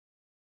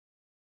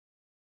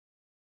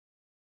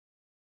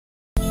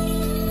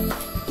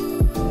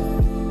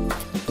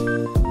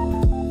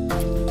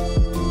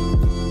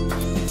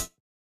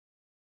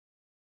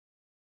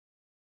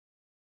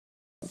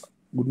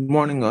Good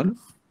morning, all.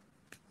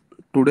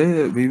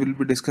 Today we will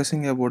be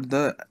discussing about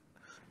the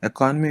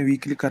economy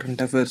weekly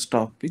current affairs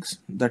topics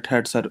that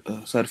had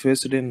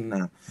surfaced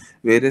in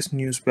various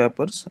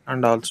newspapers,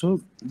 and also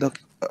the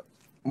uh,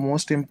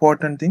 most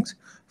important things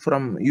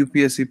from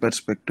UPSC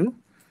perspective.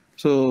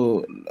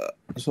 So,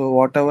 so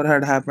whatever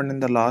had happened in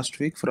the last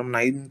week from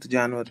 9th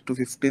January to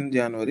 15th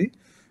January,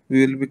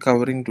 we will be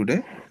covering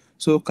today.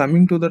 So,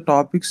 coming to the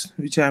topics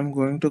which I am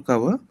going to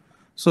cover.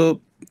 So,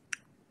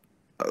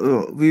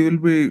 we will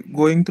be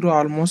going through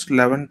almost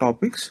 11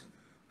 topics.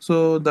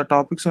 So the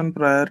topics on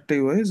priority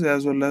wise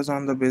as well as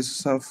on the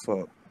basis of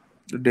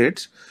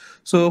dates.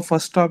 So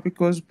first topic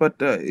was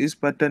is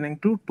pertaining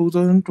to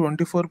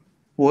 2024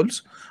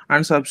 polls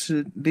and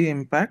subsidy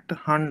impact,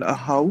 and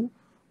how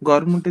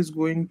government is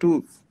going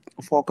to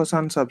focus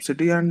on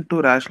subsidy and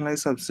to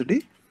rationalize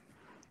subsidy.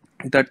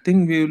 That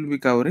thing we will be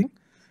covering.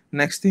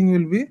 Next thing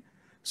will be,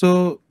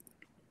 so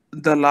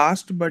the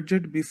last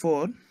budget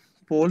before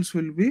polls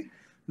will be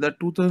the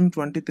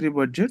 2023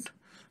 budget.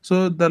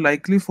 So the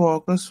likely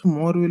focus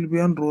more will be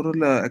on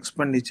rural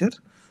expenditure.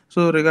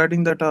 So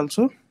regarding that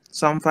also,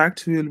 some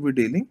facts we will be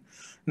dealing.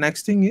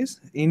 Next thing is,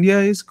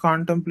 India is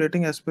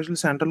contemplating, especially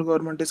central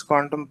government is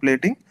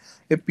contemplating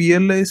a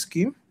PLI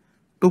scheme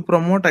to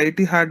promote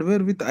IT hardware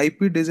with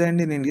IP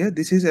designed in India.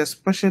 This is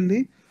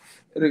especially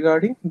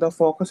regarding, the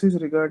focus is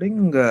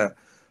regarding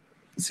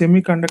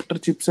semiconductor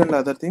chips and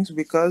other things,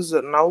 because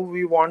now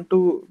we want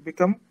to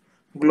become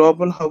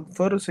global hub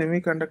for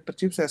semiconductor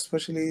chips,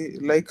 especially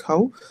like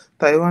how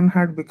Taiwan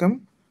had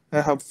become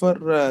a hub for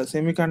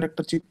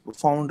semiconductor chip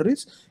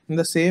foundries. In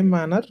the same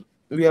manner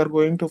we are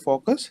going to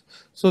focus.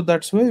 So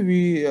that's why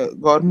we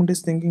government is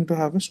thinking to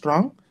have a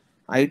strong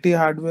IT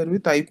hardware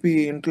with IP,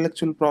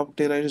 intellectual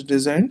property rights,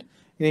 designed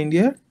in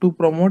India to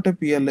promote a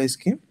PLI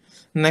scheme.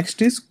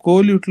 Next is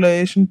coal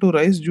utilization to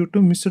rise due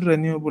to missed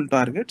renewable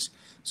targets.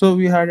 So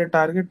we had a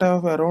target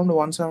of around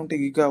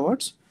 170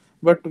 gigawatts,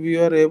 but we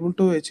are able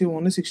to achieve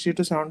only 60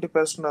 to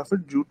 70% of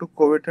it due to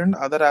COVID and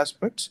other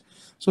aspects.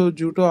 So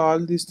due to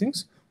all these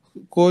things,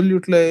 coal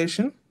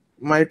utilization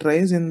might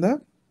rise in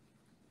the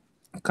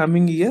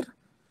coming year.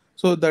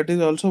 So that is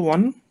also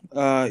one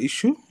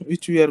issue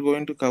which we are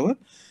going to cover.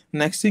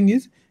 Next thing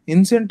is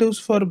incentives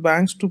for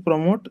banks to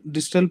promote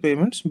digital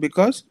payments,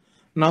 because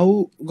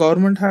now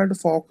government had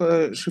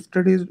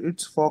shifted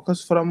its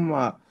focus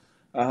from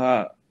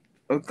uh,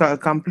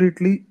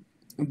 completely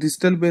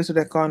digital based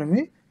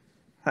economy.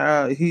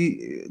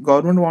 He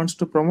government wants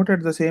to promote,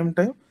 at the same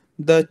time,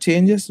 the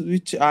changes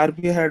which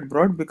RBI had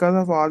brought. Because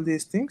of all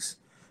these things,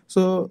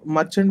 so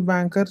merchant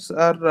bankers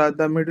are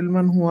the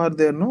middlemen who are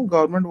there. No,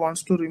 government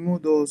wants to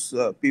remove those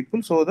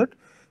people, so that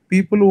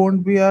people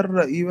won't be,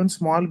 or even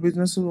small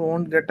businesses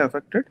won't get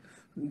affected.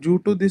 Due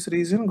to this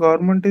reason,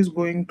 government is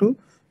going to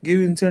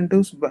give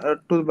incentives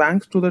to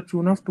banks to the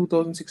tune of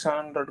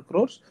 2,600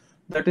 crores.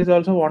 That is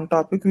also one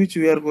topic which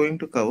we are going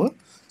to cover.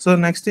 So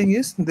next thing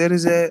is, there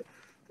is a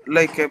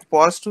like a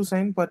positive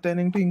sign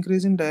pertaining to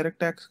increase in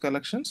direct tax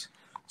collections.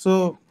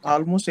 So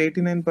almost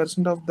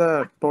 89% of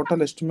the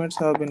total estimates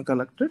have been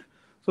collected.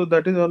 So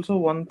that is also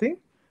one thing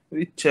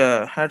which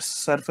had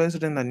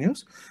surfaced in the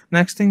news.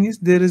 Next thing is,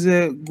 there is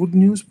a good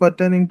news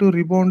pertaining to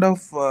rebound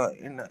of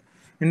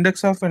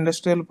index of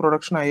industrial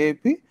production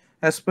IIP,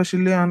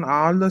 especially on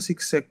all the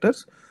six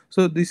sectors.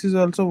 So this is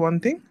also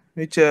one thing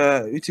which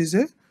is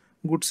a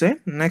good sign.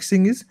 Next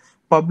thing is,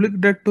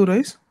 public debt to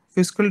rise,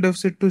 fiscal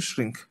deficit to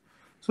shrink.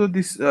 So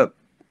this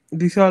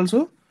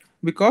also,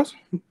 because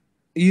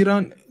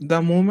Iran,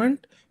 the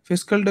moment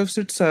fiscal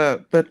deficits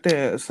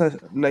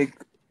like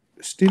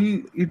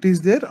still it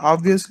is there,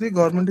 obviously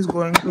government is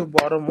going to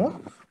borrow more.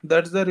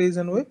 That's the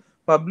reason why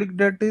public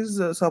debt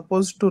is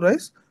supposed to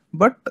rise,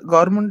 but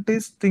government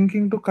is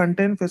thinking to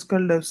contain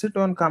fiscal deficit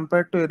on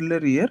compared to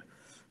earlier year.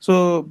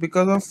 So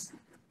because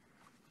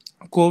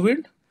of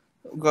COVID,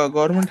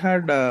 government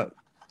had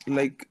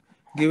like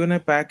given a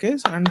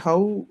package, and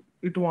how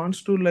it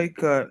wants to, like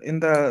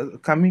in the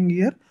coming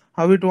year,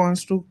 how it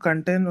wants to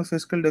contain a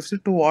fiscal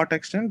deficit, to what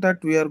extent,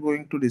 that we are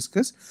going to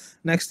discuss.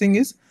 Next thing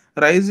is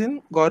rise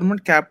in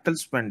government capital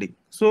spending.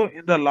 So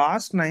in the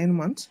last 9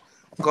 months,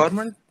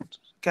 government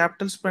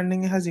capital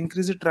spending has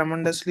increased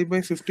tremendously by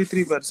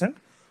 53%,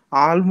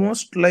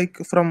 almost like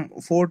from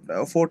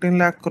 14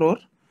 lakh crore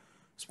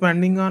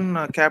spending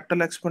on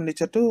capital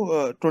expenditure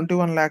to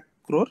 21 lakh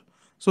crore.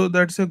 So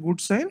that's a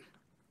good sign.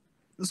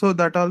 So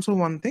that also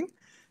one thing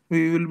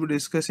we will be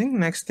discussing.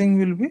 Next thing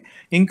will be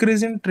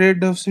increase in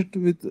trade deficit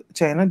with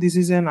China. This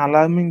is an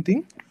alarming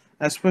thing,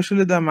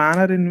 especially the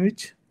manner in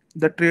which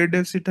the trade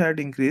deficit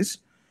had increased.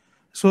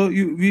 So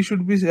we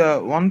should be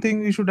one thing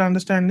we should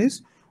understand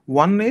is,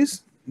 one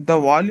is the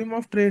volume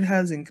of trade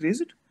has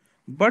increased,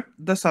 but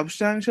the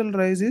substantial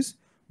rise is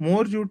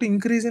more due to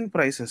increase in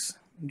prices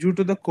due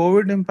to the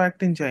COVID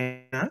impact in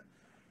China.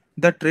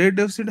 The trade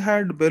deficit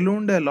had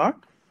ballooned a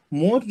lot,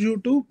 more due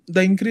to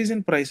the increase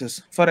in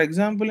prices. For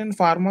example, in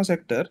pharma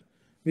sector,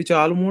 which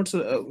almost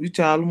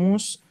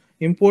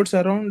imports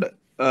around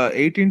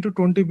 18 to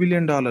 20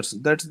 billion dollars.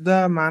 That's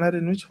the manner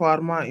in which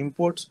pharma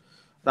imports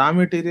raw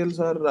materials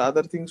or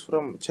other things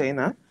from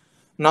China.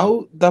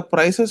 Now the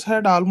prices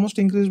had almost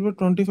increased by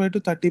 25 to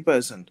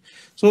 30%.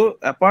 So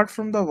apart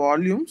from the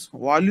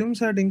volumes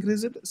had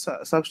increased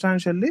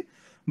substantially,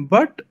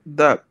 but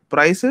the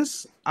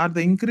prices or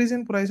the increase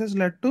in prices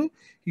led to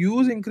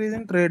huge increase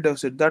in trade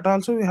deficit. That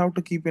also we have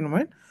to keep in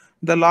mind.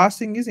 The last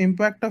thing is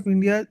impact of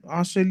India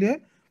Australia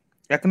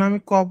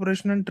economic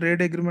cooperation and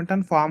trade agreement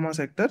on pharma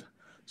sector.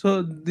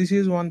 So this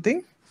is one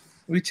thing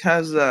which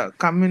has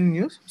come in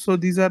news. So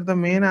these are the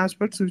main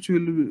aspects which we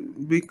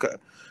will be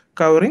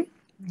covering.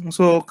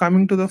 So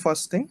coming to the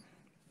first thing,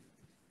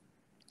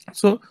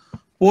 so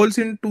polls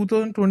in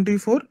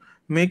 2024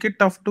 make it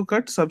tough to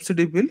cut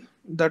subsidy bill.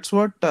 That's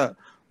what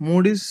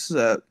Moody's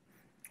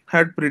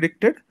had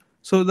predicted.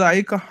 So the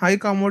high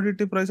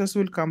commodity prices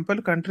will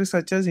compel countries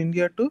such as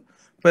India to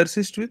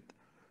persist with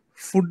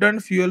food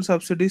and fuel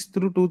subsidies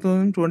through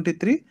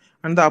 2023,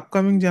 and the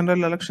upcoming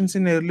general elections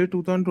in early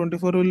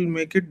 2024 will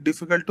make it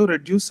difficult to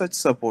reduce such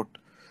support.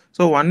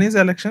 So one is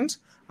elections,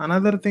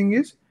 another thing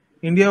is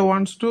India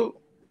wants to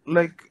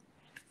like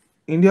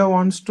India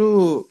wants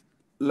to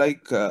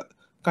like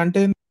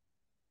contain.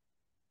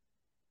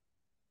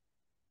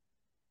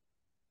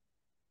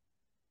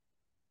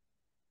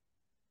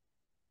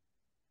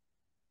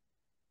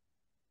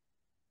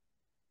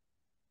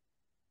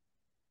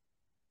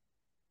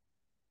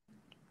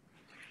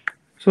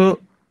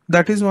 So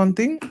that is one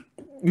thing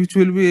which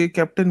will be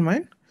kept in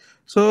mind.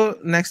 So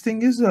next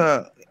thing is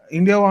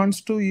India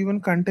wants to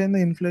even contain the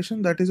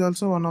inflation. That is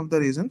also one of the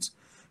reasons.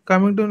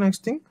 Coming to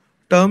next thing,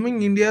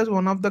 terming India as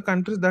one of the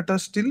countries that are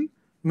still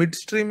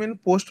midstream in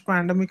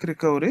post-pandemic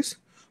recoveries.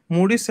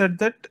 Moody said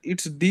that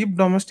its deep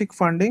domestic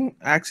funding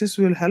access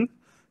will help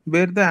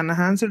bear the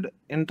enhanced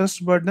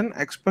interest burden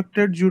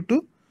expected due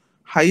to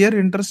higher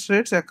interest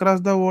rates across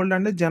the world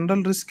and a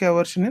general risk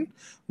aversion in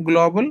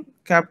global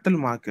capital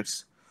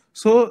markets.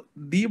 So,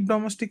 deep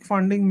domestic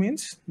funding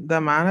means the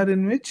manner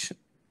in which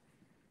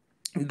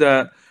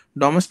the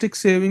domestic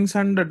savings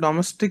and the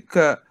domestic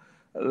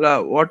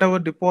whatever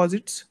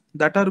deposits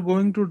that are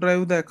going to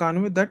drive the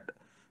economy, that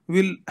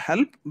will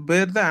help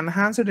bear the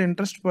enhanced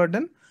interest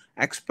burden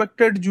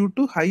expected due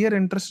to higher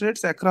interest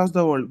rates across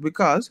the world,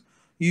 because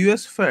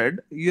US Fed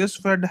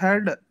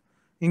had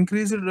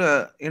increased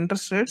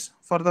interest rates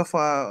for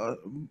the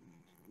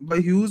by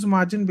huge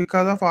margin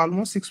because of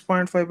almost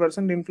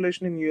 6.5%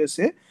 inflation in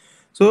USA.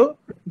 So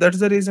that's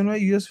the reason why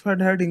US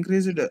Fed had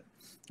increased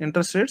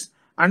interest rates,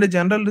 and a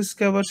general risk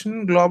aversion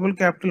in global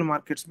capital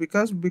markets,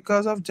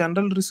 because of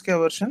general risk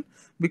aversion,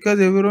 because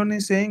everyone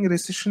is saying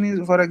recession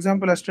is, for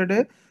example,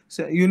 yesterday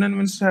Union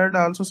Minister had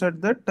also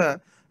said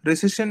that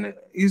recession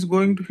is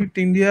going to hit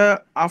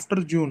India after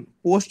June.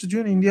 Post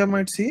June, India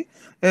might see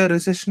a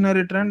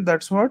recessionary trend.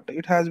 That's what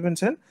it has been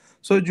said.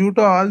 So due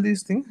to all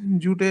these things,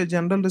 due to a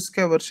general risk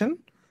aversion,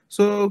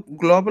 so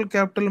global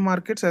capital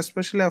markets,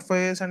 especially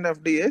FIS and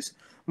FDIs,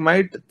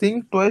 might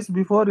think twice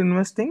before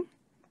investing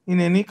in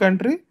any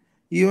country,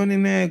 even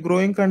in a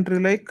growing country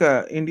like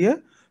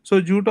India. So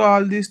due to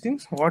all these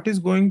things, what is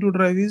going to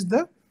drive is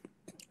the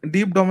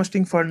deep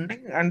domestic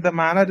funding and the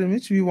manner in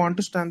which we want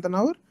to strengthen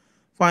our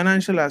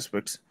financial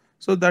aspects.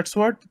 So that's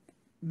what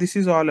this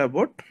is all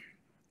about.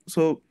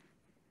 So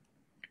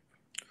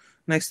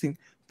next thing,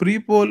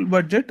 pre-poll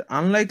budget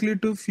unlikely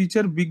to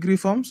feature big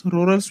reforms,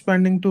 rural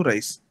spending to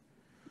rise.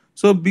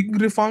 So big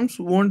reforms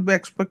won't be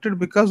expected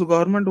because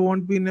government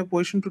won't be in a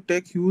position to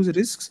take huge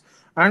risks,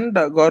 and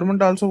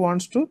government also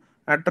wants to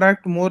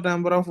attract more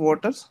number of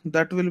voters.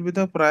 That will be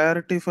the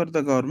priority for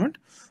the government.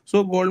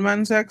 So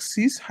Goldman Sachs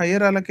sees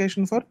higher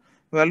allocation for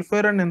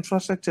welfare and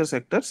infrastructure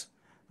sectors.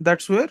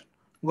 That's where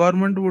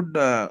government would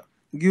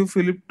give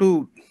fillip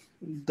to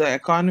the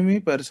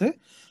economy per se.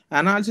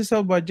 Analysis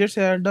of budgets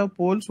at the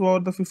polls over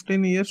the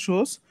 15 years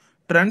shows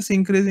trends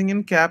increasing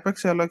in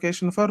capex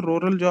allocation for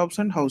rural jobs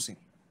and housing.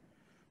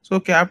 So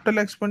capital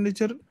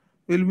expenditure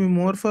will be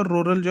more for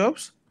rural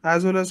jobs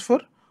as well as for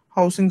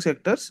housing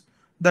sectors.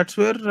 That's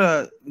where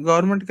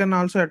government can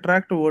also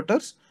attract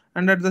voters,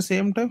 and at the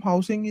same time,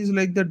 housing is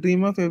like the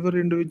dream of every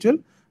individual.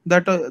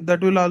 That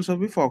will also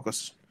be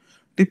focused.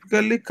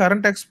 Typically,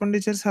 current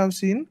expenditures have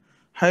seen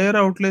higher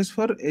outlays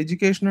for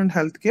education and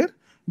healthcare,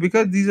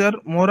 because these are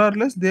more or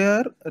less they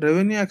are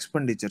revenue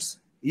expenditures.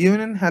 Even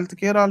in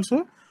healthcare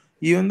also,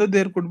 even though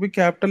there could be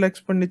capital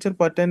expenditure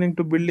pertaining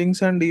to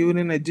buildings and even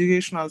in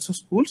education also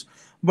schools,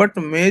 but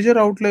major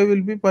outlay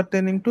will be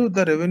pertaining to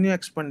the revenue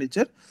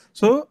expenditure.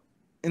 So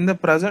in the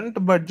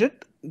present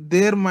budget,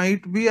 there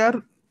might be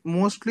are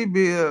mostly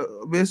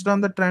based on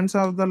the trends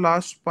of the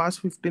past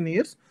 15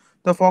 years,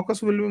 the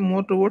focus will be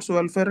more towards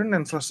welfare and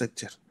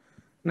infrastructure.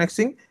 Next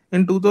thing,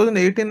 in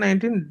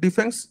 2018-19,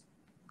 defense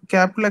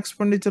capital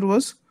expenditure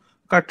was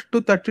cut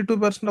to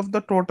 32% of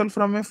the total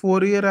from a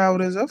 4-year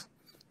average of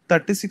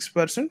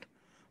 36%,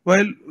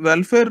 while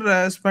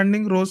welfare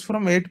spending rose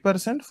from 8%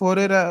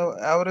 4-year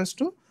average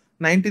to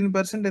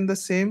 19% in the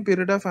same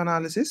period of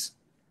analysis.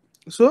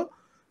 So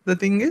the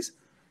thing is,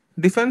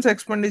 defense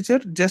expenditure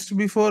just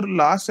before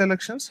last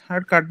elections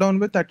had cut down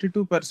by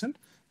 32%.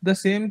 The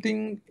same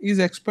thing is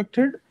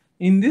expected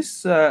in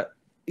this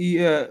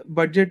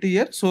budget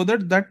year, so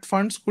that that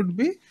funds could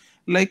be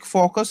like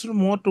focused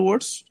more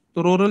towards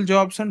rural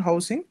jobs and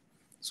housing,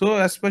 so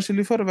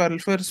especially for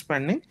welfare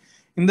spending.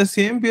 In the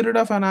same period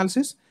of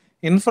analysis,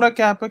 infra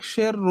capex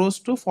share rose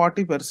to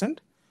 40%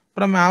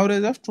 from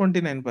average of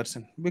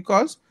 29%,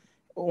 because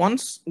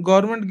once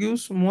government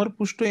gives more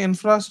push to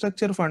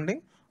infrastructure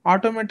funding,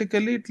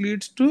 automatically it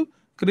leads to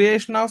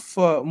creation of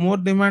more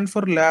demand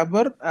for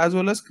labor as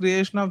well as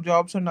creation of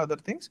jobs and other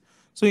things.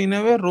 So in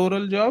a way,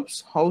 rural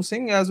jobs,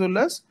 housing as well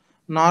as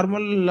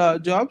normal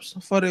jobs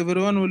for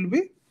everyone will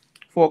be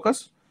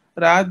focused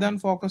rather than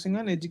focusing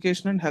on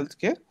education and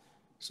healthcare.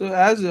 So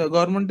as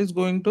government is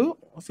going to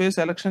face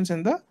elections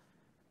in the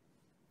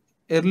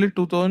early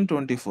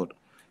 2024.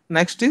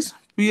 Next is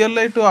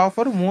PLI to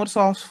offer more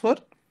source for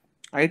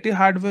IT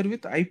hardware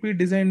with IP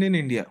designed in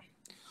India.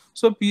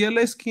 So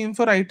PLI scheme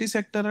for IT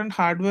sector and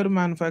hardware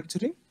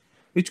manufacturing,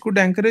 which could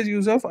encourage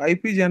use of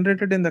IP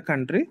generated in the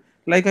country.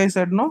 Like I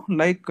said, no,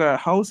 like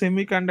how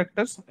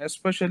semiconductors,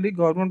 especially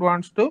government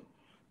wants to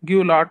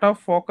give a lot of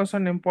focus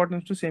and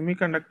importance to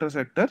semiconductor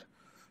sector.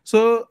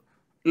 So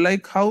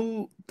like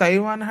how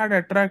Taiwan had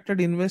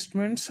attracted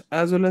investments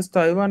as well as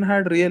Taiwan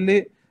had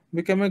really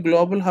become a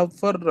global hub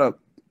for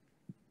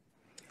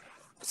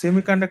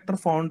semiconductor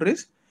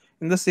foundries.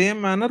 In the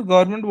same manner,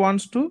 government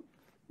wants to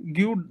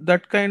give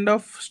that kind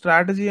of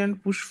strategy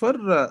and push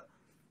for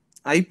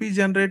IP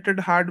generated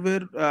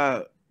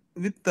hardware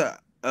with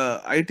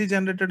IT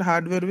generated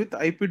hardware with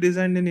IP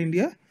designed in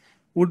India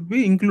would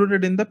be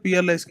included in the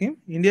PLI scheme.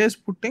 India is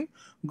putting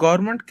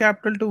government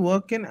capital to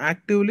work in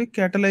actively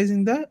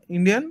catalyzing the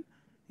India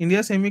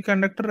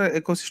semiconductor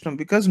ecosystem,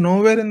 because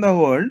nowhere in the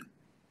world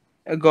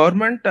a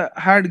government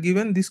had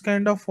given this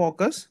kind of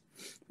focus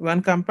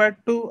when compared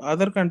to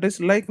other countries.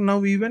 Like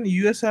now even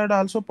US had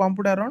also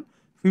pumped around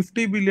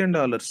 $50 billion.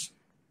 Around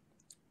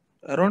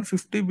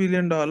 $50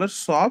 billion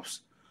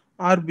SOPs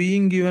are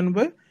being given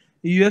by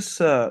US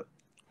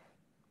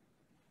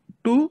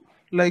to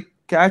like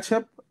catch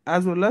up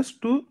as well as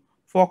to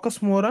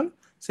focus more on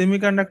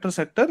semiconductor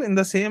sector. In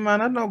the same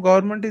manner, now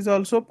government is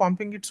also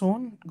pumping its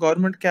own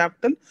government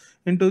capital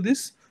into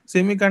this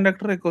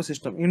semiconductor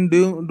ecosystem. In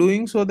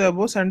doing so, the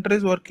above center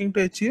is working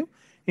to achieve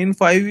in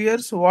 5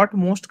 years what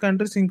most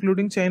countries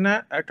including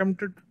China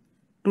attempted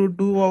to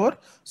do over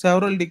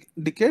several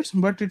decades.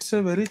 But it's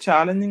a very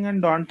challenging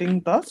and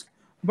daunting task.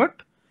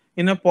 But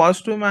in a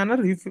positive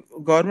manner, if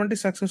government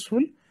is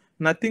successful,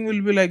 nothing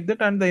will be like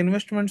that, and the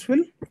investments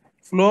will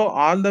flow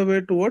all the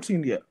way towards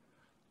India.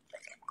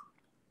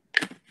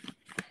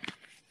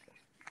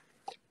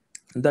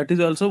 That is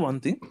also one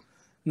thing.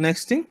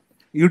 Next thing,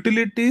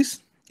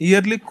 utilities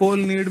yearly coal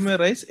need may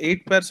rise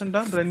 8%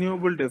 on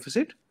renewable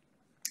deficit.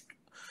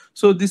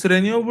 So this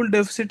renewable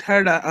deficit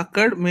had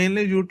occurred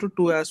mainly due to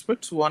two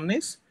aspects. One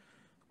is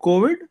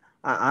COVID.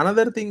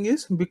 Another thing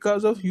is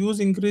because of huge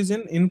increase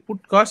in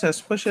input costs,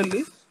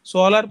 especially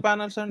solar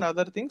panels and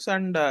other things.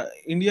 And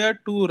India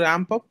to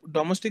ramp up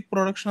domestic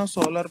production of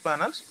solar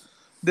panels,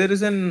 there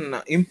is an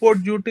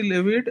import duty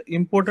levied,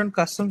 import and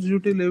customs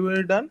duty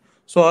levied on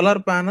solar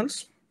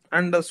panels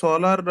and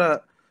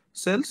solar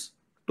cells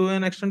to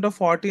an extent of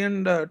 40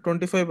 and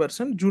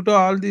 25%. Due to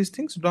all these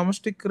things,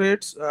 domestic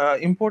rates,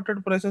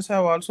 imported prices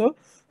have also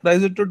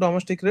risen to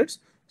domestic rates.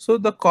 So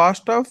the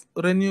cost of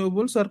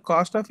renewables or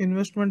cost of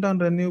investment on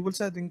renewables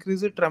has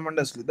increased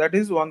tremendously. That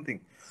is one thing.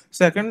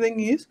 Second thing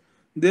is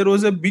there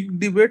was a big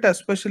debate,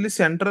 especially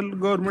central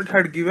government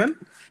had given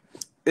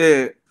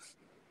a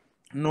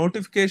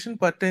notification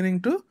pertaining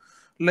to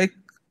like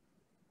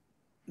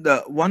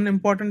the one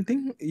important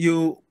thing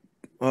you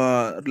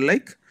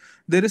like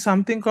there is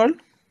something called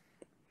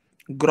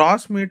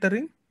gross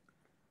metering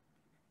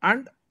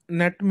and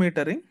net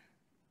metering.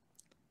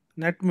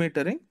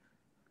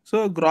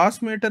 So gross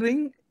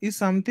metering is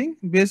something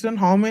based on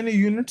how many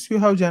units you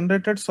have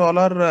generated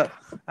solar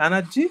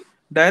energy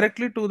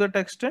directly to that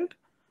extent,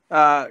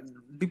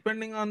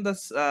 depending on the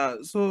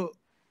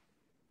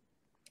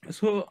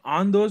so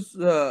on those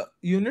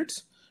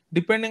units,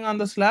 depending on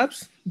the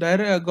slabs,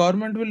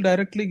 government will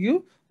directly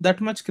give that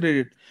much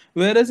credit.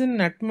 Whereas in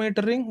net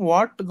metering,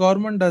 what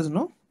government does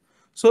know.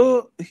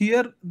 So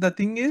here the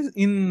thing is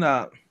in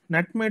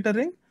net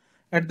metering,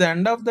 at the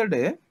end of the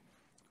day,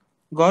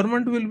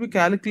 government will be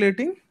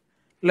calculating,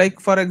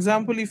 like for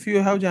example, if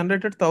you have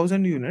generated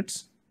 1000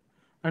 units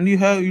and you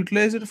have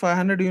utilized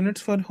 500 units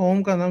for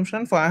home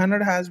consumption,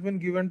 500 has been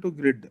given to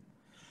grid,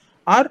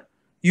 or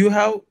you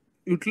have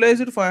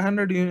utilized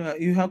 500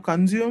 you have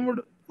consumed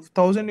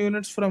 1000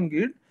 units from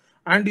grid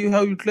and you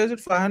have utilized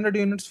 500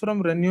 units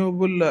from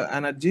renewable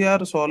energy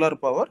or solar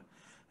power.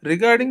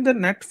 Regarding the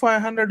net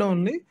 500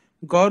 only,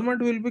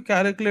 government will be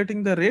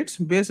calculating the rates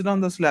based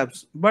on the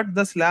slabs, but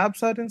the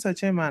slabs are in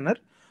such a manner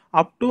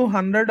up to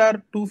 100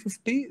 or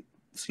 250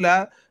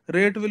 slab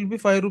rate will be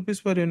 5 rupees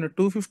per unit.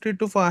 250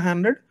 to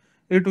 500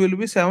 it will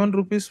be 7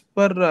 rupees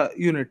per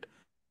unit.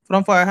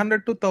 From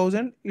 500 to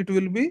 1000 it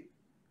will be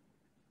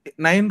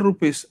 9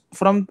 rupees.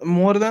 From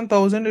more than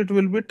 1000 it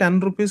will be 10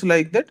 rupees,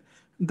 like that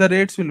the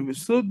rates will be.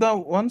 So the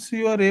once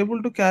you are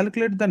able to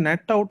calculate the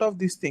net out of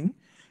this thing,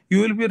 you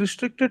will be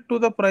restricted to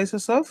the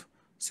prices of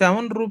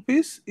 7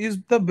 rupees is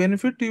the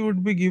benefit you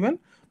would be given,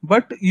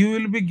 but you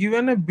will be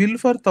given a bill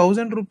for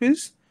 1000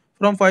 rupees.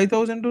 From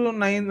 5000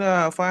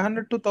 to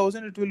 500 to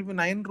 1000, it will be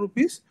 9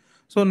 rupees.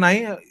 So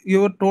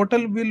your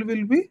total bill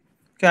will be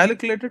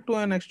calculated to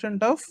an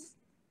extent of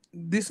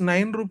this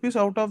 9 rupees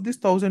out of this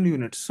 1000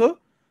 units. So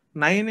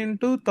 9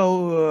 into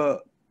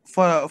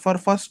for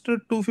first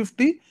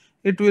 250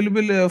 it will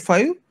be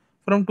 5.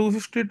 From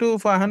 250 to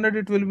 500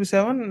 it will be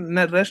 7.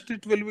 Rest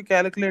it will be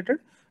calculated.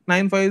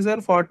 9 5s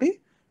are 40.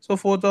 So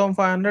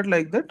 4500,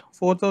 like that.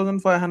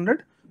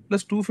 4500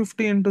 plus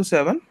 250 into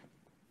 7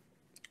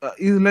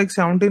 is like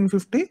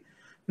 1750.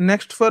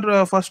 Next for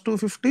first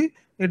 250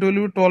 it will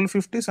be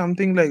 1250,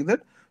 something like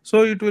that.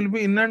 So it will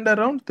be in and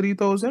around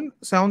 3000,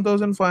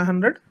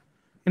 7500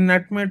 in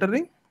net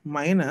metering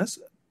minus.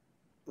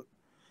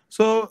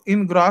 So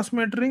in gross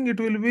metering it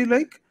will be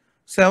like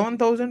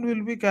 7000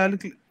 will be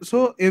calculated.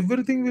 So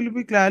everything will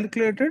be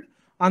calculated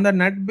on the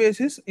net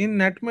basis. In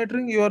net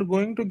metering you are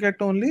going to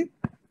get only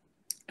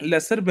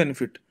lesser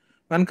benefit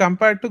when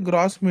compared to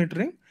gross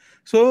metering.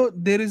 So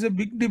there is a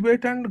big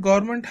debate, and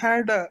government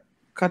had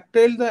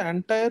curtailed the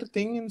entire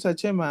thing in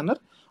such a manner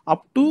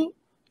up to,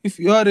 if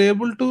you are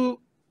able to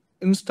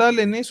install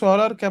any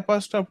solar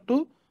capacity up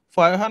to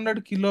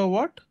 500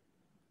 kilowatt,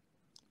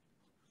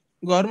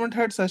 government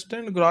had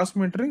sustained gross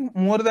metering.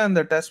 More than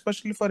that,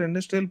 especially for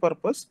industrial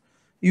purpose,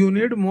 you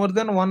need more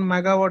than 1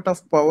 megawatt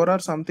of power or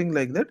something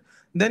like that.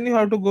 Then you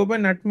have to go by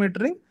net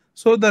metering.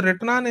 So the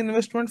return on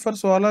investment for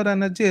solar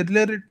energy,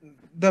 earlier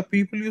the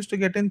people used to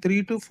get in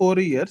 3 to 4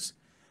 years.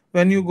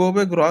 When you go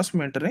by gross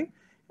metering,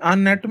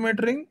 on net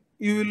metering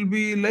you will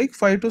be like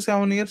 5 to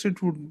 7 years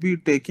it would be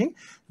taking.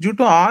 Due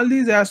to all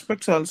these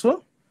aspects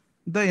also,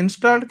 the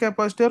installed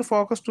capacity or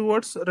focus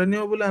towards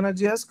renewable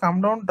energy has come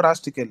down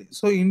drastically.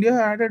 So India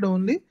added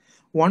only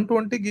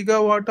 120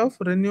 gigawatt of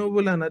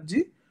renewable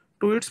energy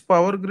to its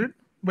power grid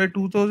by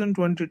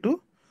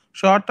 2022,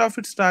 short of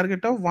its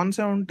target of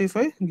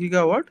 175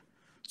 gigawatt.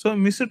 So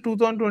missed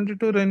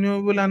 2022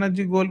 renewable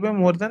energy goal by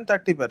more than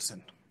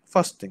 30%.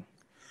 First thing.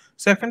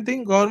 Second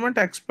thing, government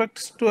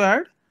expects to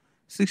add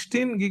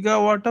 16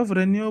 gigawatt of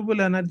renewable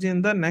energy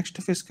in the next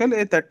fiscal,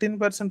 a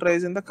 13%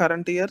 rise in the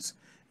current year's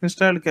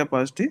installed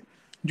capacity.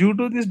 Due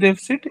to this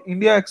deficit,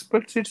 India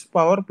expects its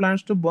power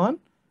plants to burn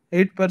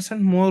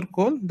 8% more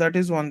coal. That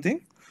is one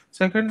thing.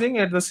 Second thing,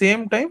 at the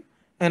same time,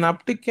 an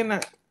uptick in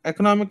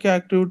economic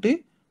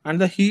activity and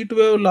the heat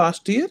wave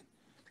last year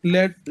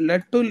led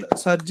to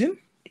surge in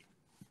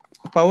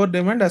power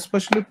demand,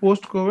 especially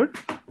post COVID.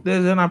 There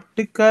is an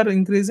uptick or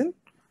increase in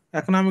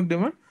economic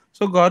demand.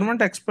 So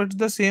government expects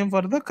the same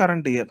for the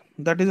current year.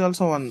 That is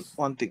also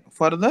one thing.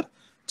 Further,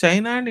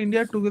 China and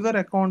India together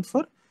account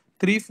for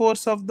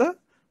 3/4 of the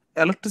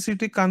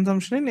electricity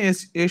consumption in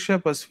Asia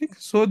Pacific.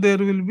 So there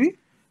will be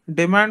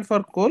demand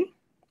for coal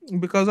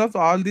because of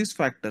all these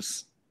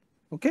factors.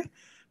 Okay.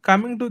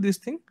 Coming to this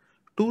thing,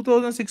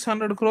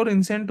 2,600 crore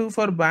incentive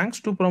for banks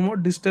to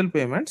promote digital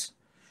payments.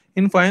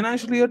 In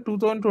financial year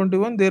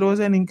 2021, there was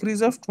an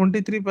increase of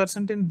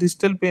 23% in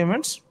digital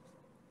payments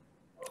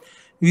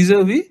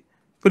vis-a-vis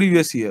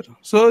previous year.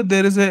 So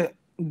there is a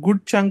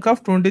good chunk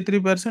of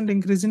 23%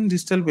 increase in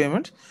digital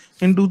payments.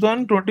 In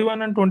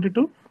 2021 and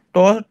 22,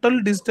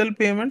 total digital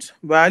payments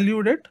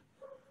valued at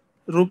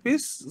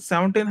rupees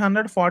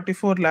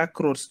 1744 lakh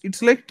crores.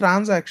 It's like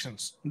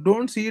transactions.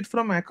 Don't see it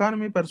from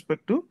economy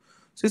perspective.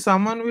 See,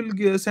 someone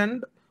will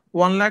send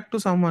 1 lakh to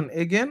someone.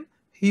 Again,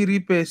 he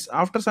repays.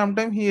 After some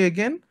time, he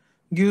again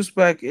gives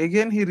back.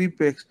 Again, he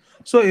repays.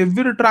 So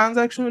every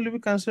transaction will be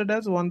considered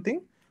as one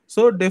thing.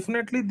 So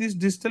definitely these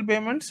digital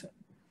payments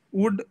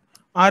would,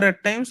 or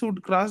at times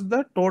would cross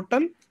the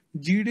total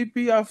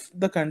GDP of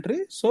the country.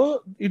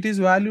 So it is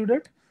valued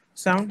at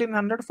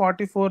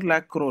 1744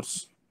 lakh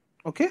crores.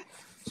 Okay.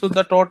 So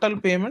the total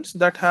payments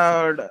that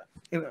had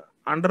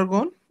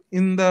undergone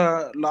in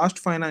the last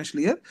financial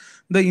year,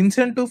 the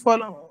incentive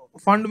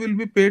fund will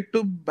be paid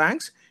to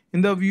banks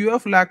in the view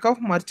of lack of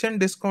merchant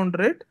discount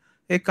rate,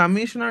 a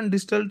commission on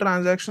digital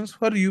transactions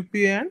for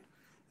UPI and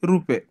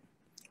RuPay.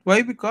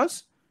 Why?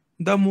 Because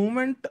the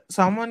moment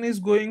someone is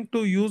going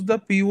to use the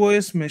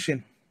POS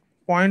machine,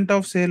 point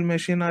of sale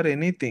machine or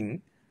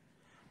anything,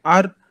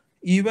 or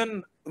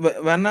even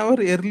whenever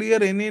earlier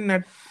any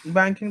net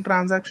banking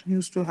transaction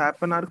used to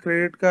happen, or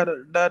credit card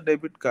or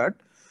debit card,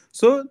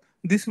 so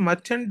this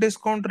merchant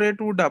discount rate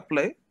would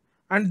apply,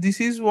 and this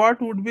is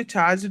what would be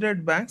charged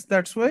at banks.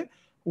 That's why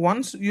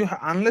once you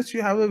unless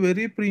you have a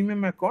very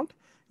premium account,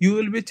 you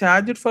will be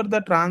charged for the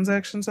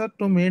transactions or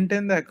to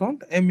maintain the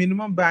account. A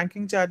minimum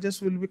banking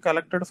charges will be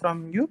collected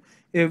from you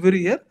every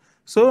year.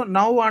 So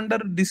now under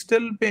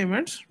digital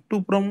payments,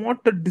 to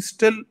promote the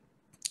digital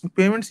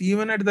payments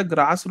even at the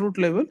grassroots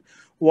level,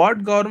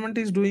 what government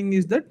is doing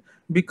is that,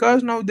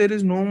 because now there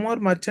is no more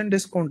merchant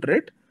discount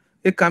rate,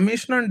 a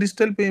commission on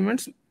digital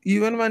payments,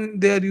 even when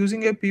they are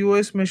using a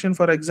POS machine,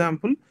 for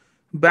example,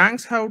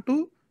 banks have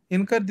to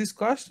incur this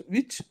cost,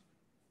 which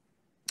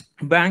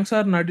banks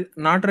are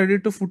not ready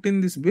to foot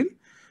in this bill.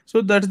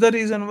 So that's the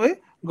reason why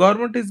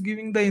government is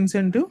giving the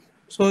incentive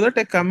so that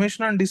a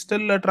commission on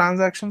digital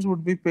transactions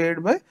would be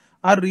paid by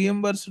or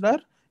reimbursed or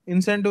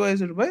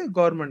incentivized by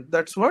government.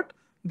 That's what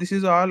this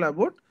is all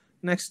about.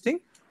 Next thing,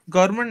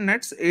 government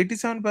nets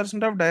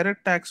 87% of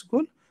direct tax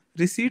goal,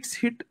 receipts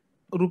hit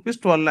rupees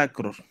 12 lakh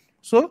crore.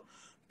 So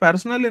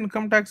personal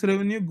income tax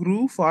revenue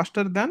grew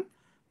faster than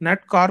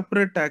net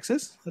corporate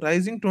taxes,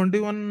 rising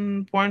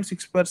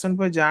 21.6%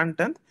 by Jan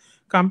 10th,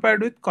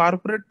 compared with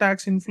corporate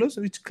tax inflows,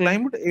 which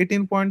climbed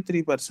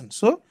 18.3%.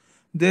 So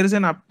there is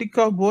an uptick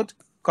of both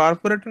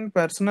corporate and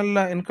personal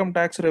income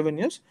tax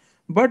revenues,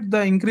 but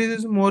the increase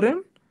is more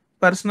in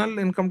personal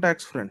income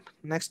tax front.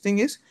 Next thing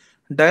is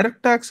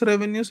direct tax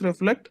revenues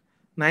reflect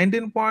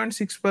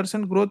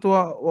 19.6% growth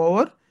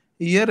over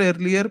year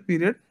earlier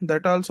period.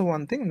 That also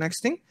one thing.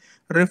 Next thing,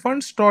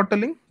 refunds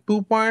totaling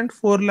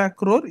 2.4 lakh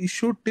crore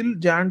issued till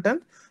Jan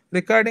 10th,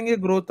 recording a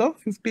growth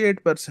of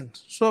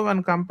 58%. So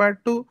when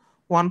compared to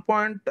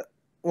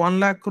 1.1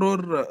 lakh crore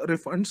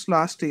refunds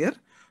last year,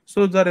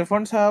 so the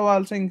refunds have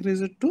also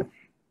increased to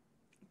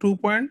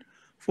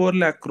 2.4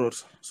 lakh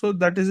crores. So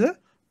that is a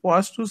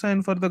positive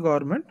sign for the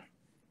government.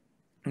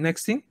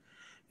 Next thing,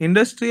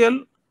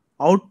 industrial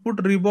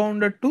output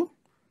rebounded to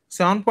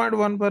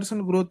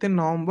 7.1% growth in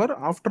November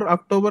after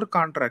October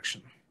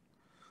contraction.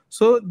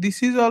 So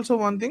this is also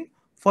one thing.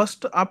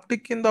 First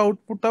uptick in the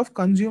output of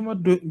consumer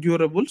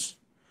durables,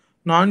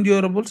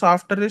 non-durables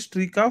after a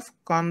streak of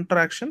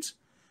contractions.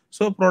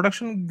 So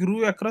production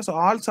grew across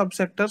all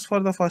subsectors for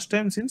the first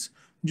time since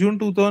June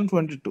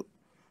 2022.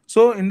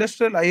 So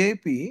industrial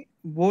IIP,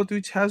 both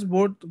which has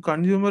both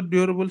consumer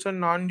durables and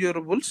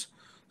non-durables,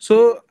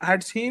 so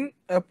had seen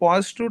a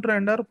positive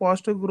trend or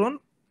positive growth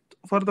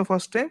for the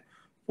first time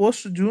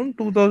post June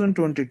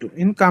 2022.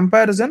 In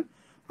comparison,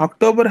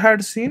 October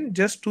had seen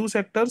just two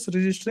sectors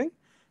registering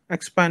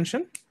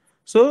expansion.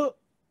 So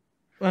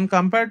when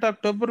compared to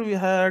October, we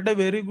had a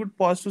very good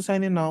positive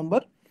sign in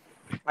November.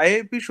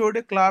 IIP showed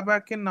a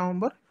clawback in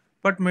November,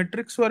 but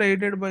metrics were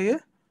aided by a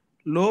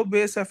low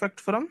base effect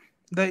from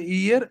the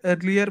year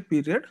earlier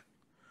period.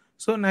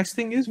 So next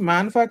thing is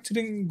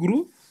manufacturing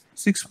grew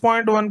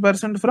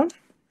 6.1% from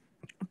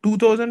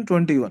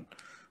 2021.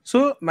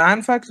 So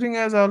manufacturing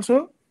has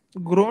also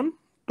grown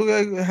to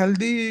a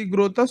healthy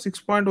growth of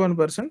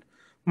 6.1%.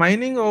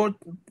 Mining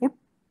output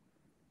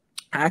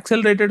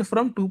accelerated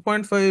from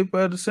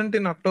 2.5%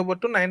 in October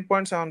to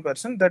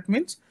 9.7%. That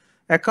means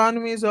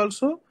economy is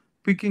also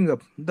picking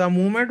up. The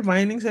moment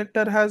mining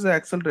sector has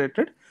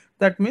accelerated,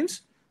 that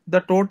means the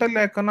total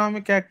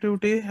economic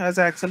activity has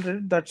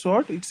accelerated. That's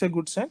what it's a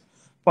good sign.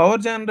 Power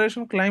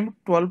generation climbed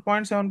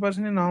 12.7%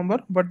 in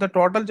November, but the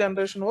total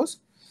generation was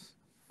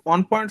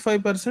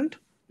 1.5%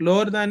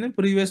 lower than in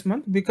previous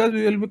month, because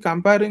we will be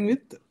comparing with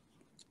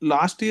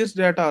last year's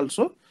data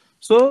also.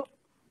 So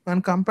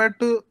when compared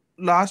to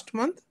last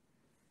month,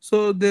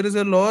 so there is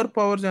a lower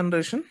power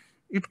generation.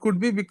 It could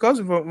be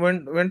because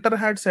when winter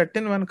had set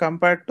in when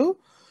compared to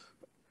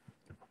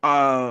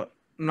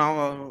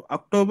now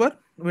October,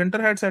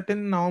 winter had set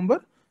in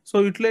November.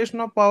 So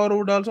utilization of power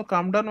would also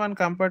come down when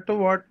compared to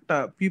what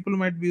people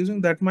might be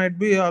using. That might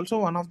be also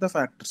one of the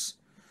factors.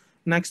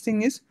 Next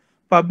thing is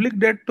public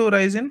debt to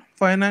rise in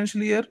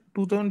financial year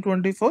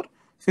 2024,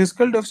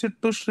 fiscal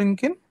deficit to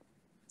shrink in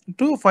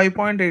to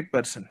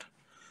 5.8%.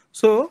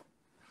 So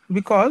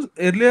because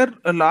earlier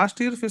last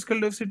year fiscal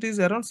deficit is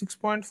around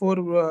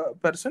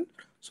 6.4%,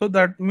 so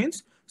that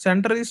means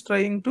center is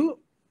trying to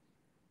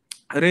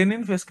rein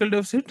in fiscal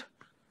deficit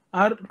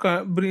or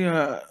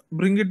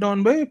bring it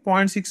down by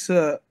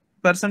 0.6%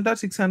 or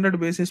 600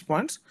 basis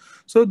points.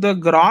 So the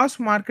gross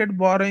market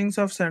borrowings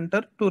of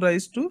center to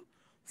rise to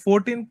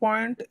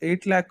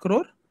 14.8 lakh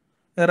crore,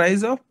 a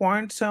rise of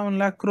 0.7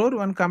 lakh crore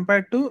when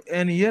compared to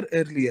an year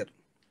earlier.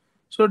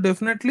 So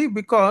definitely,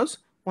 because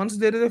once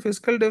there is a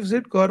fiscal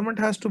deficit, government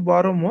has to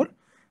borrow more,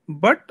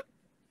 but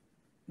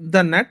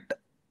the net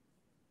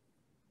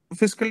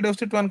fiscal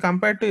deficit when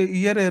compared to a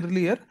year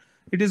earlier,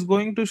 it is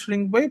going to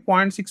shrink by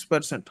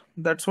 0.6%.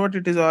 That's what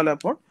it is all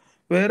about.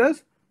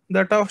 Whereas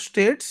that of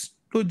states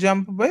to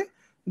jump by,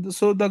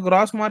 so the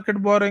gross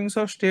market borrowings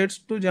of states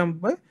to jump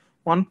by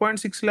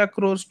 1.6 lakh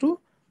crores to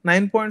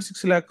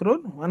 9.6 lakh crore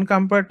when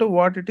compared to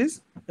what it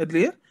is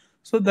earlier.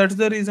 So that's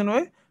the reason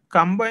why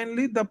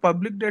combinedly the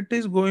public debt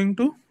is going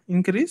to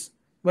increase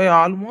by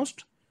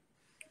almost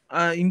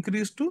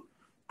increase to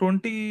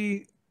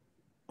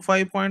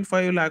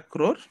 25.5 lakh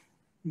crore,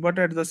 but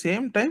at the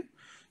same time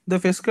the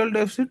fiscal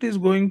deficit is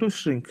going to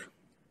shrink.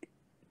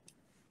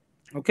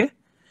 Okay,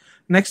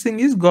 next thing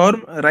is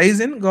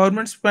rise in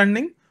government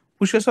spending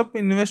pushes up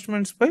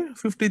investments by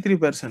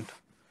 53%.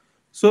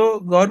 So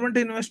government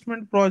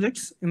investment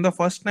projects in the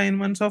first 9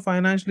 months of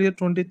financial year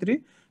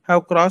 23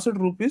 have crossed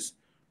rupees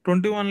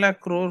 21 lakh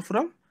crore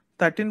from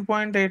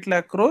 13.8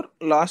 lakh crore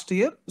last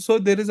year. So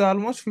there is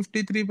almost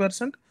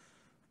 53%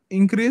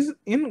 increase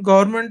in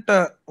government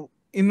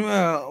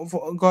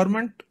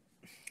government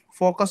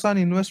focus on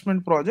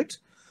investment projects.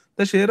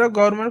 The share of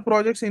government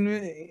projects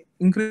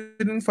increased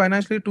in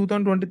financially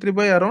 2023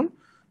 by around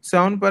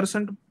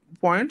 7%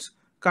 points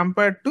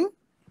compared to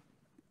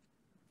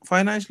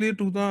financially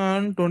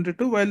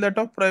 2022, while that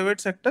of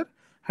private sector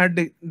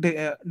had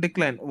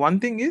declined. One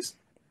thing is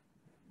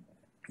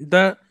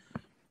the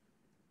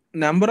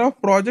number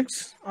of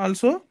projects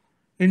also,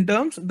 in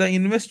terms of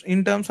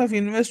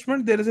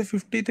investment, there is a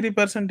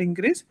 53%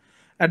 increase.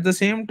 At the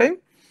same time,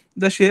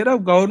 the share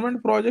of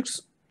government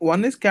projects,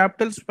 one is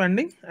capital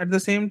spending. At the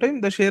same time,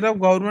 the share of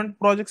government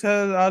projects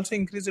has also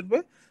increased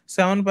by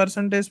 7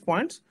 percentage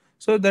points.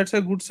 So that's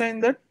a good sign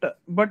that,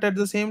 but at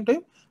the same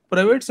time,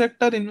 private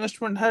sector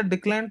investment had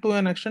declined to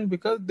an extent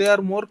because they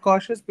are more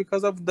cautious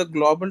because of the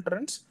global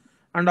trends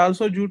and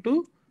also due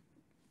to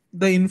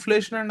the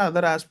inflation and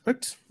other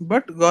aspects.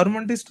 But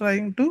government is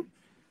trying to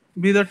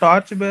be the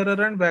torch bearer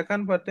and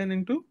beacon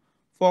pertaining to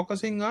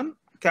focusing on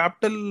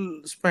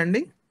capital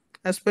spending,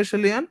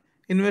 especially on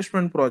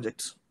investment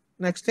projects.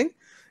 Next thing,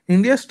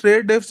 India's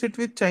trade deficit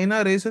with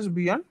China raises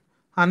beyond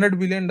 $100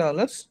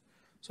 billion.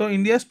 So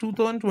India's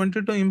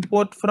 2022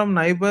 import from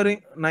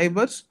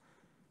neighbors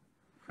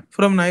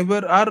from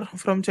neighbor or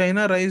from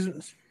China rise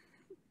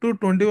to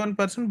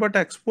 21%, but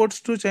exports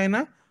to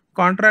China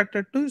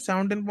contracted to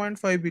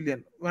 17.5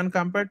 billion when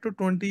compared to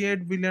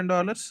 $28 billion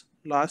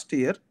last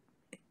year.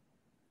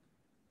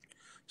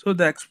 So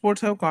the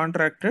exports have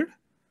contracted,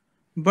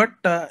 but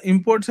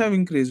imports have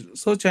increased.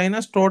 So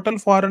China's total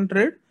foreign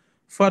trade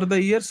for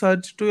the year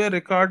surged to a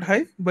record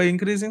high by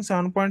increasing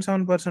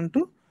 7.7%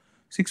 to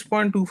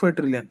 6.25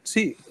 trillion.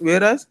 See,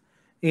 whereas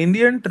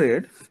Indian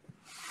trade,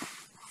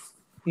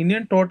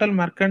 Indian total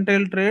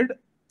mercantile trade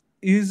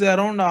is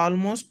around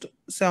almost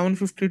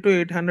 750 to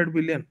 800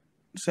 billion.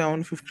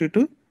 750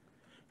 to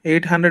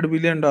 $800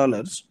 billion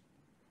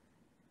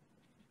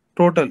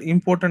total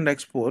import and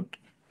export.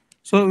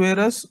 So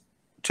whereas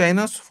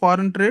China's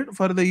foreign trade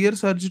for the year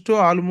surged to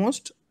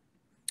almost,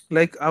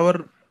 like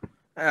our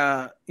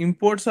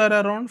imports are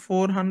around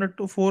 400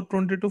 to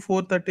 420 to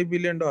 430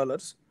 billion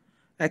dollars.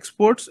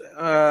 Exports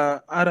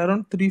are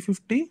around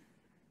 350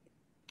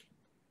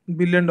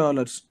 billion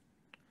dollars.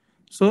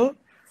 So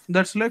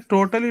that's like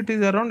total it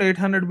is around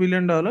 $800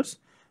 billion,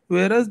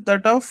 whereas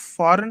that of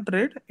foreign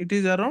trade it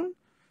is around,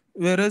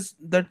 whereas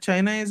that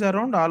China is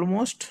around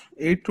almost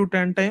 8 to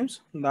 10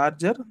 times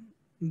larger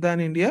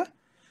than India.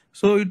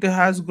 So it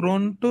has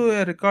grown to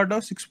a record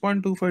of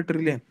 6.25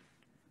 trillion.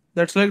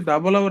 That's like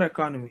double our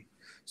economy.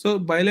 So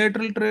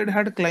bilateral trade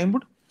had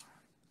climbed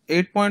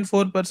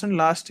 8.4%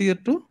 last year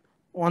to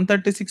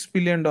 $136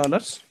 billion.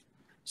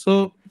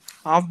 So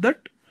of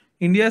that,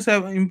 India's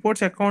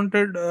imports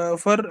accounted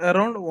for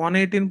around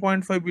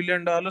 $118.5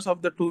 billion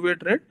of the two-way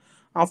trade,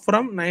 up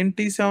from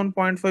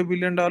 $97.5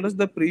 billion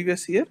the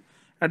previous year.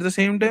 At the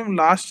same time,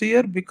 last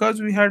year, because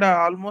we had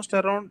almost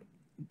around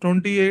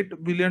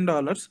 $28 billion,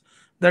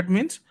 that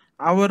means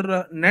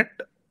our net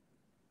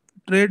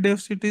trade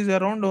deficit is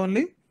around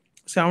only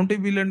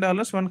 $70 billion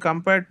when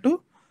compared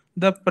to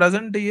the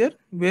present year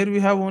where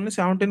we have only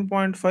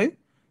 17.5.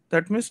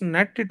 That means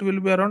net it will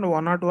be around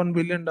 $101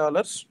 billion.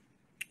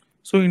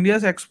 So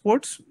India's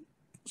exports,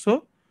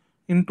 so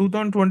in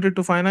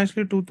 2022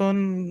 financially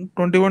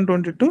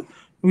 2021-22,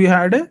 we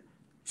had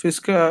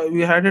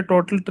a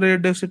total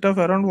trade deficit of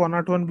around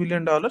 $101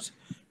 billion.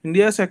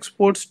 India's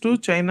exports to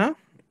China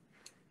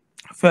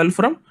fell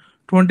from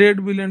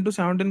 28 billion to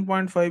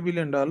 17.5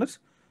 billion dollars.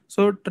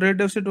 So trade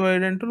deficit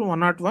widened to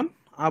 101,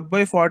 up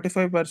by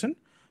 45%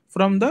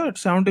 from the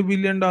 $70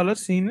 billion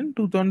seen in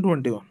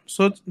 2021.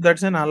 So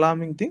that's an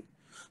alarming thing.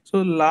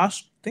 So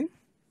last thing,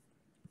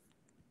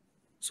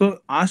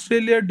 so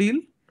Australia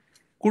deal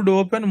could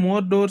open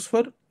more doors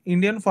for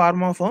Indian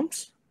pharma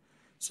firms.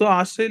 So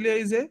Australia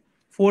is a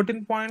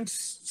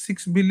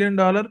 $14.6 billion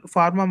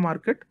pharma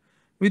market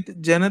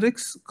with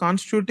generics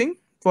constituting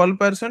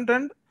 12%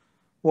 and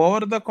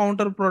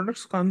over-the-counter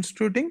products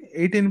constituting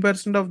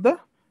 18% of the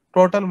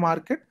total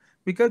market,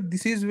 because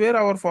this is where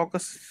our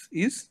focus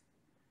is.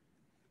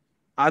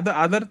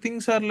 Other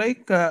things are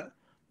like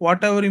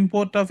whatever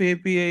import of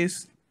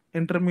APIs,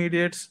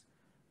 intermediates,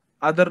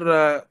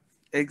 other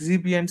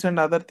excipients and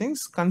other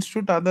things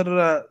constitute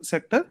other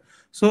sector.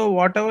 So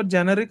whatever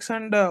generics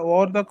and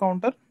over the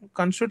counter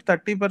constitute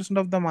 30%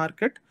 of the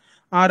market,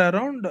 are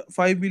around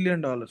 $5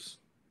 billion.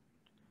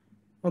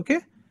 Okay,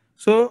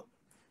 so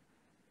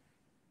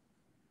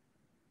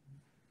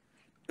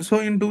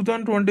in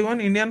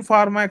 2021, Indian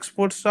pharma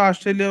exports to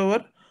Australia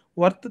were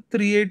worth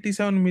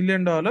 $387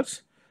 million.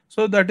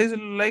 So that is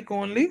like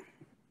only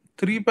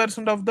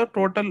 3% of the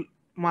total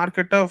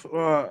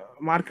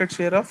market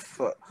share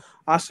of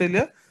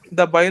Australia.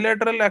 The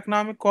bilateral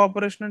economic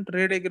cooperation and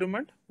trade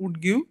agreement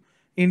would give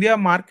India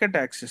market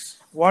access.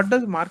 What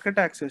does market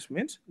access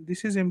means?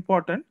 This is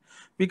important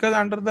because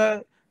under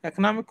the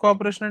economic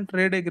cooperation and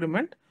trade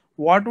agreement,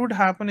 what would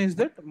happen is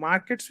that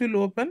markets will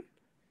open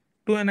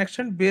to an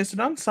extent based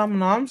on some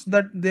norms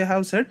that they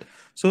have set,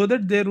 so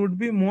that there would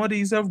be more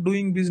ease of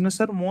doing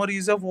business or more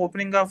ease of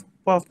opening of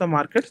the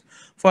markets.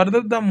 Further,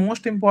 the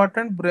most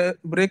important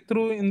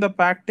breakthrough in the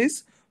pact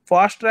is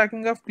fast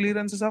tracking of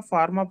clearances of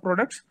pharma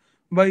products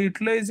by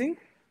utilizing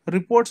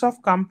reports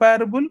of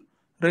comparable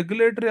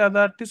regulatory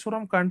authorities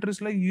from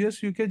countries like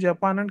US, UK,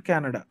 Japan and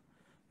Canada.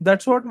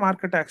 That's what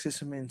market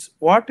access means.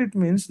 What it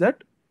means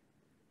that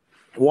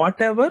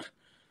whatever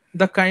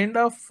the kind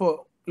of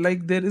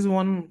like there is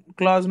one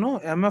clause, no,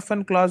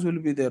 MFN clause will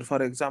be there.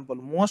 For example,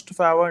 most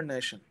favored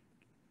nation,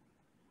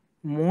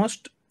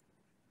 most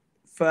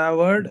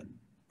favored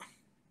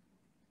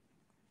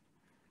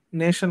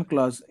nation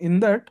clause. In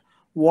that,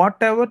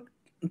 whatever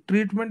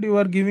treatment you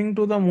are giving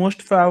to the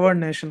most favored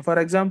nation, for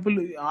example,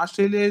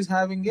 Australia is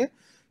having a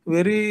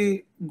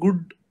very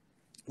good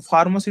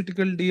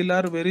pharmaceutical deal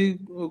or very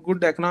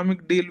good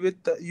economic deal with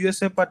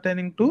USA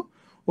pertaining to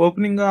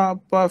opening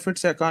up of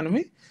its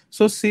economy.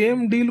 So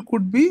same deal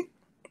could be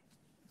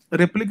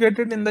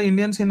replicated in the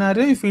Indian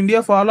scenario if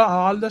India follow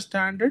all the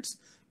standards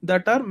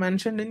that are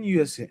mentioned in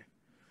USA.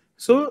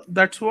 So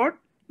that's what,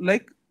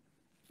 like,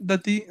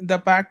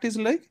 the pact is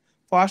like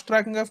fast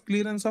tracking of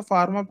clearance of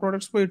pharma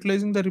products by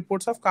utilizing the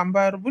reports of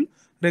comparable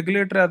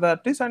regulatory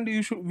authorities. And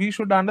we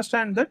should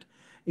understand that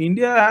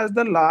India has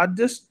the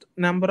largest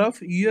number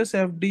of US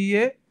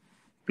FDA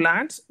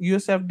plants,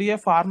 US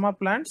FDA pharma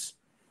plants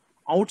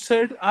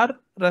outside or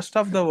rest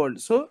of the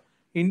world. So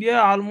India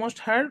almost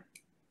had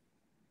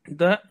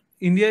the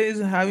India is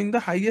having the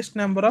highest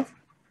number of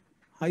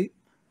high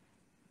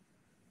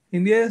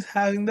India is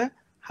having the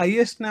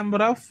highest number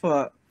of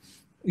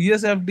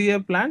US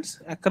FDA plants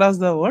across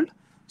the world.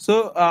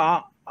 So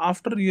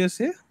after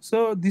USA,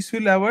 so this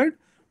will avoid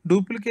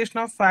duplication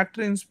of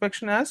factory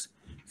inspection, as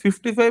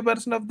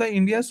 55% of the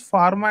India's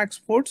pharma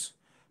exports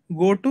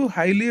go to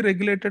highly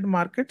regulated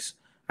markets,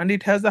 and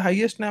it has the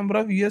highest number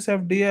of US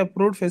FDA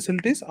approved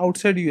facilities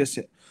outside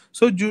USA.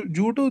 So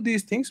due to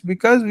these things,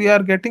 because we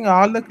are getting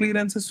all the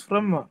clearances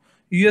from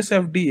US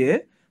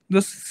FDA,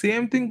 the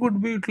same thing could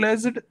be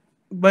utilized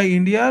by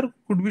India, or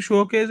could be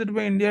showcased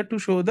by India to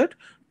show that,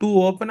 to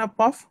open up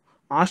of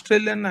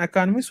Australian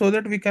economy, so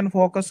that we can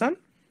focus on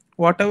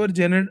whatever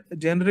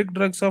generic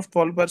drugs of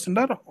 12%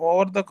 or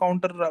over the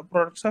counter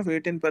products of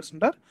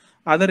 18% or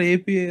other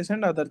APIs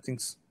and other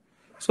things.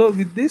 So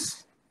with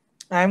this,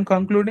 I am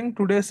concluding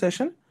today's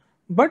session.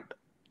 But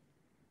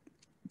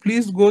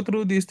please go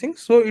through these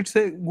things. So it's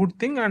a good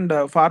thing, and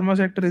pharma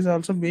sector is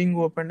also being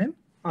opened in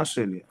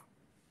Australia.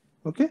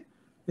 Okay.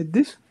 With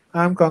this,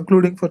 I am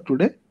concluding for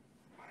today.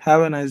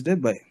 Have a nice day.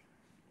 Bye.